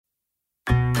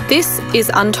This is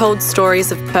Untold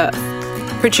Stories of Perth,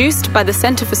 produced by the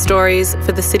Centre for Stories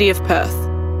for the City of Perth.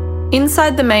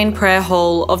 Inside the main prayer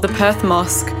hall of the Perth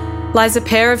Mosque lies a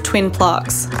pair of twin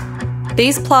plaques.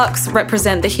 These plaques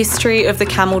represent the history of the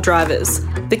camel drivers,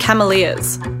 the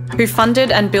Cameleers, who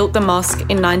funded and built the mosque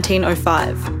in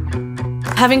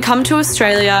 1905. Having come to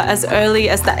Australia as early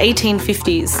as the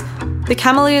 1850s, the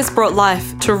Cameleers brought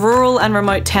life to rural and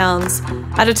remote towns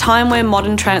at a time where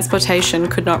modern transportation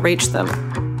could not reach them.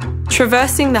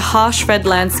 Traversing the harsh red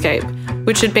landscape,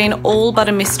 which had been all but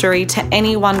a mystery to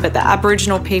anyone but the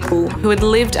Aboriginal people who had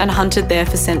lived and hunted there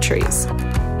for centuries.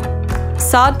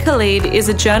 Saad Khalid is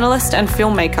a journalist and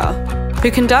filmmaker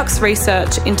who conducts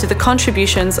research into the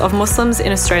contributions of Muslims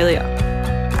in Australia.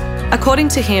 According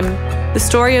to him, the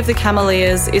story of the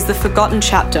Cameleers is the forgotten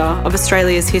chapter of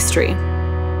Australia's history.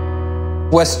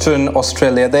 Western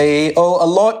Australia, they owe a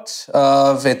lot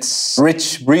of its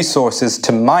rich resources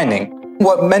to mining.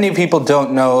 What many people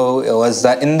don't know was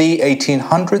that in the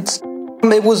 1800s,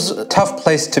 it was a tough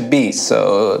place to be.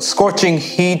 So scorching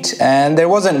heat, and there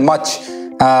wasn't much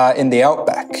in the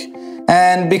outback.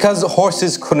 And because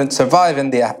horses couldn't survive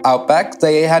in the outback,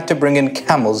 they had to bring in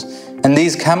camels. And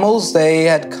these camels, they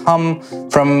had come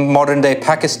from modern-day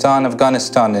Pakistan,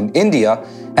 Afghanistan, and India,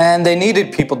 and they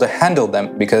needed people to handle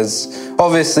them because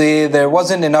obviously there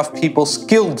wasn't enough people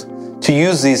skilled to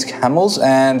use these camels.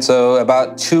 And so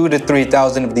about 2,000 to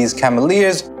 3,000 of these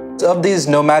cameleers, of these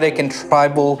nomadic and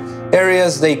tribal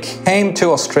areas, they came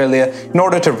to Australia in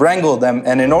order to wrangle them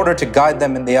and in order to guide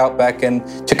them in the outback and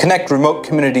to connect remote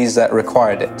communities that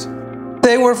required it.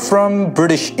 They were from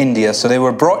British India, so they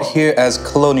were brought here as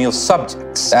colonial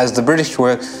subjects. As the British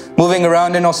were moving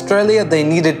around in Australia, they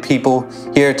needed people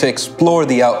here to explore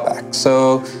the outback.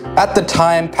 So at the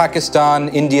time, Pakistan,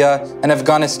 India, and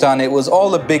Afghanistan, it was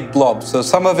all a big blob. So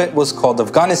some of it was called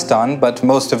Afghanistan, but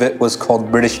most of it was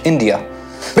called British India.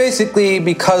 Basically,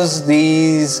 because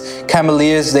these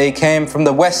Cameleers, they came from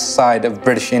the west side of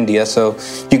British India. So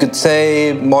you could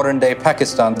say modern-day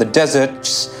Pakistan, the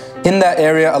deserts in that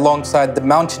area alongside the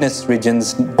mountainous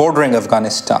regions bordering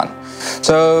Afghanistan.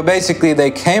 So basically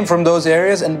they came from those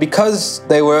areas, and because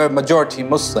they were majority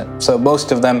Muslim, so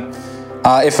most of them,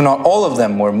 if not all of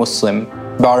them, were Muslim,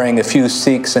 barring a few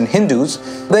Sikhs and Hindus,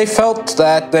 they felt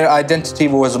that their identity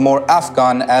was more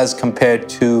Afghan as compared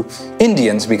to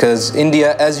Indians, because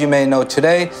India, as you may know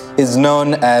today, is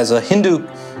known as a Hindu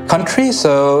country.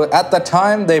 So at that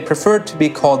time, they preferred to be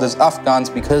called as Afghans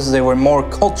because they were more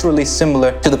culturally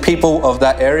similar to the people of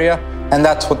that area. And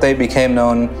that's what they became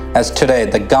known as today,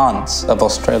 the Gans of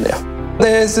Australia.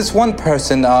 There's this one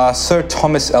person, Sir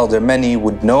Thomas Elder, many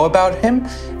would know about him.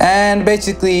 And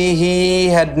basically, he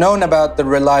had known about the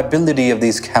reliability of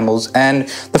these camels. And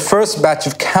the first batch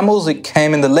of camels, it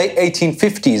came in the late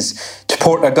 1850s to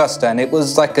Port Augusta. And it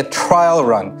was like a trial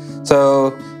run.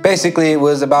 So basically, it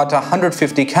was about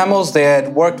 150 camels. They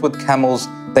had worked with camels.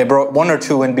 They brought one or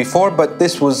two in before, but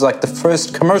this was like the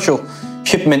first commercial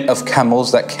shipment of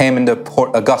camels that came into Port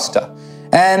Augusta.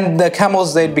 And the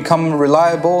camels, they'd become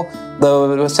reliable.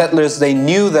 The settlers, they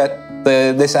knew that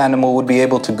this animal would be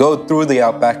able to go through the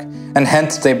outback, and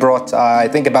hence they brought, I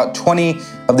think, about 20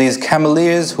 of these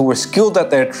Cameleers who were skilled at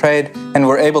their trade and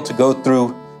were able to go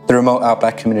through the remote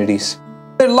outback communities.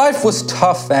 Their life was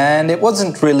tough, and it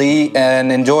wasn't really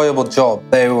an enjoyable job.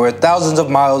 They were thousands of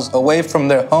miles away from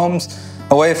their homes,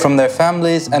 away from their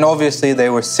families, and obviously they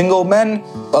were single men.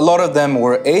 A lot of them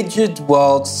were aged,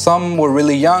 while some were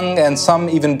really young, and some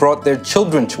even brought their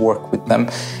children to work with them.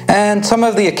 And some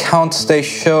of the accounts, they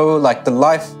show like the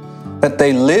life that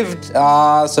they lived,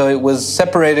 so it was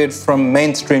separated from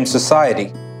mainstream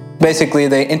society. Basically,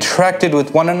 they interacted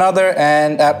with one another,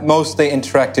 and at most they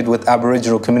interacted with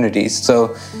Aboriginal communities.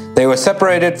 So they were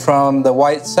separated from the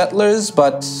white settlers,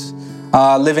 but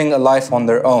living a life on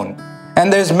their own.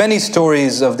 And there's many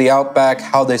stories of the outback,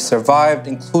 how they survived,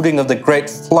 including of the great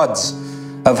floods,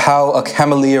 of how a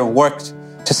Cameleer worked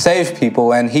to save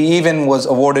people, and he even was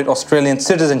awarded Australian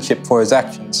citizenship for his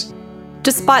actions.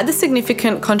 Despite the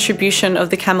significant contribution of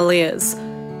the Cameleers,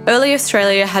 early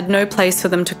Australia had no place for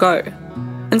them to go,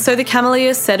 and so the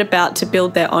Cameleers set about to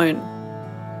build their own.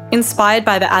 Inspired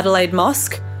by the Adelaide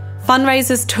Mosque,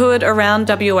 fundraisers toured around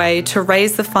WA to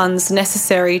raise the funds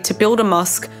necessary to build a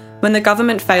mosque when the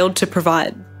government failed to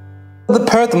provide. The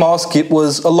Perth Mosque, it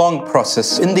was a long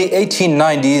process. In the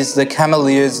 1890s, the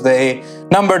Cameleers, they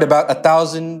numbered about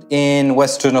 1,000 in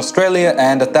Western Australia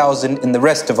and 1,000 in the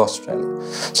rest of Australia.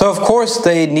 So of course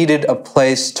they needed a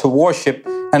place to worship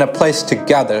and a place to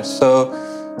gather. So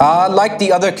like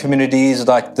the other communities,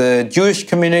 like the Jewish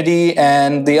community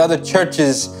and the other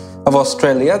churches of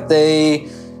Australia, they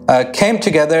came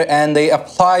together and they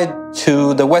applied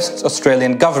to the West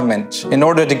Australian government in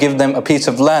order to give them a piece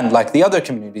of land like the other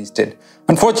communities did.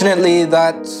 Unfortunately,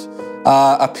 that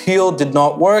appeal did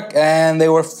not work, and they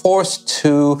were forced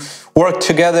to work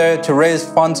together to raise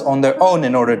funds on their own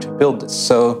in order to build this.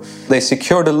 So they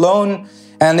secured a loan,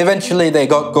 and eventually they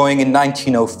got going in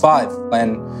 1905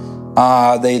 when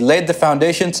they laid the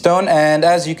foundation stone. And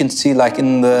as you can see, like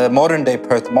in the modern day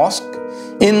Perth Mosque,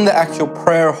 in the actual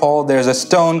prayer hall, there's a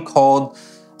stone called,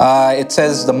 it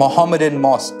says the Mohammedan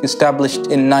Mosque, established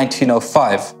in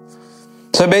 1905.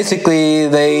 So basically,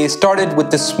 they started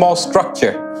with this small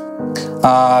structure,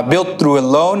 built through a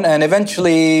loan, and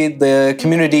eventually the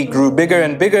community grew bigger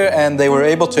and bigger, and they were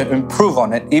able to improve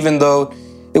on it, even though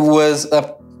it was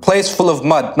a place full of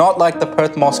mud, not like the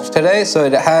Perth Mosque today. So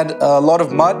it had a lot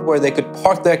of mud where they could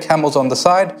park their camels on the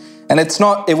side, and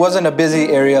it wasn't a busy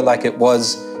area like it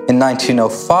was in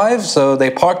 1905. So they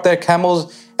parked their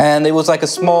camels, and it was like a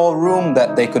small room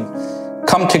that they could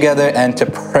come together and to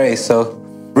pray. So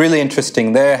really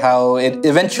interesting there how it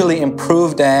eventually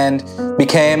improved and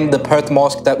became the Perth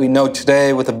Mosque that we know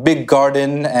today, with a big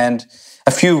garden and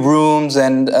a few rooms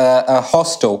and a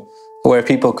hostel where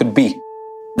people could be.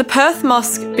 The Perth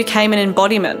Mosque became an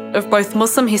embodiment of both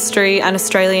Muslim history and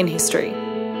Australian history.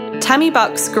 Tammy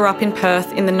Bucks grew up in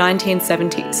Perth in the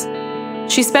 1970s.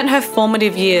 She spent her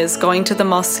formative years going to the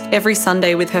mosque every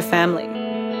Sunday with her family.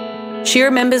 She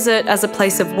remembers it as a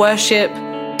place of worship,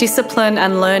 discipline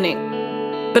and learning,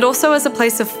 but also as a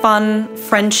place of fun,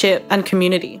 friendship and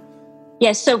community.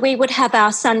 Yes, so we would have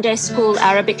our Sunday school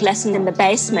Arabic lesson in the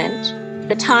basement.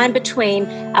 The time between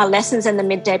our lessons and the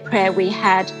midday prayer we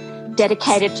had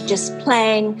dedicated to just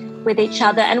playing with each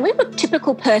other. And we were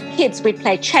typical Perth kids. We'd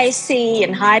play chasey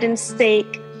and hide and seek.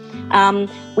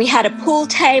 We had a pool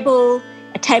table,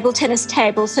 a table tennis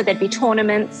table, so there'd be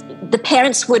tournaments. The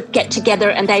parents would get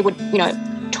together and they would,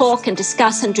 talk and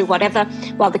discuss and do whatever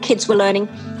while the kids were learning.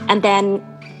 And then,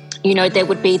 there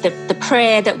would be the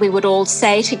prayer that we would all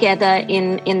say together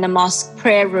in the mosque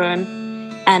prayer room,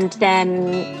 and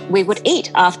then we would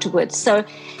eat afterwards. So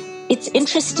it's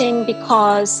interesting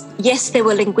because, yes, there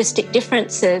were linguistic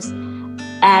differences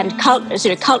and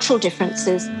cultural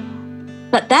differences,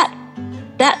 but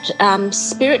that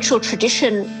spiritual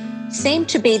tradition seemed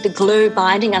to be the glue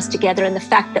binding us together, and the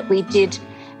fact that we did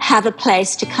have a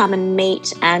place to come and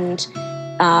meet and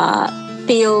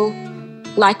feel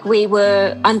like we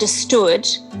were understood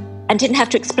and didn't have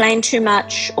to explain too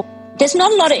much. There's not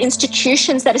a lot of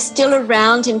institutions that are still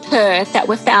around in Perth that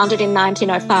were founded in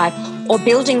 1905, or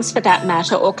buildings for that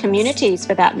matter, or communities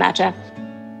for that matter.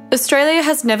 Australia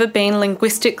has never been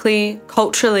linguistically,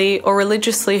 culturally or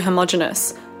religiously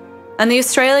homogenous, and the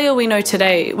Australia we know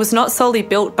today was not solely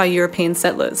built by European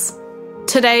settlers.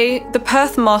 Today, the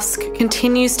Perth Mosque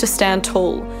continues to stand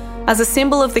tall as a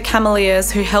symbol of the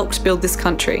Cameleers who helped build this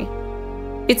country.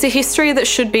 It's a history that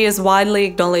should be as widely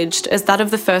acknowledged as that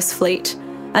of the First Fleet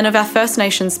and of our First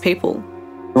Nations people.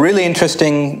 Really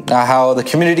interesting how the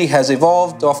community has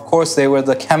evolved. Of course, they were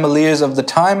the Cameleers of the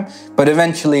time, but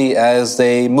eventually, as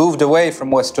they moved away from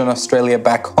Western Australia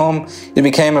back home, it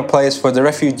became a place for the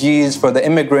refugees, for the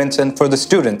immigrants, and for the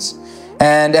students.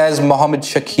 And as Mohammed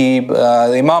Shakib,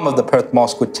 the Imam of the Perth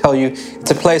Mosque, would tell you,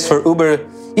 it's a place for Uber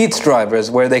Eats drivers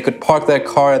where they could park their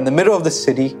car in the middle of the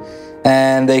city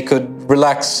and they could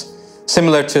relax,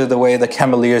 similar to the way the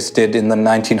Cameleers did in the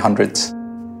 1900s.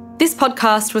 This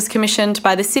podcast was commissioned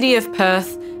by the City of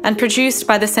Perth and produced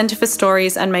by the Centre for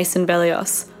Stories and Mason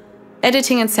Bellios.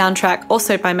 Editing and soundtrack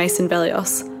also by Mason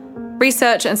Bellios.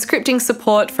 Research and scripting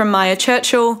support from Maya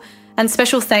Churchill, and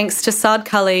special thanks to Saad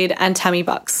Khalid and Tammy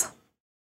Bucks.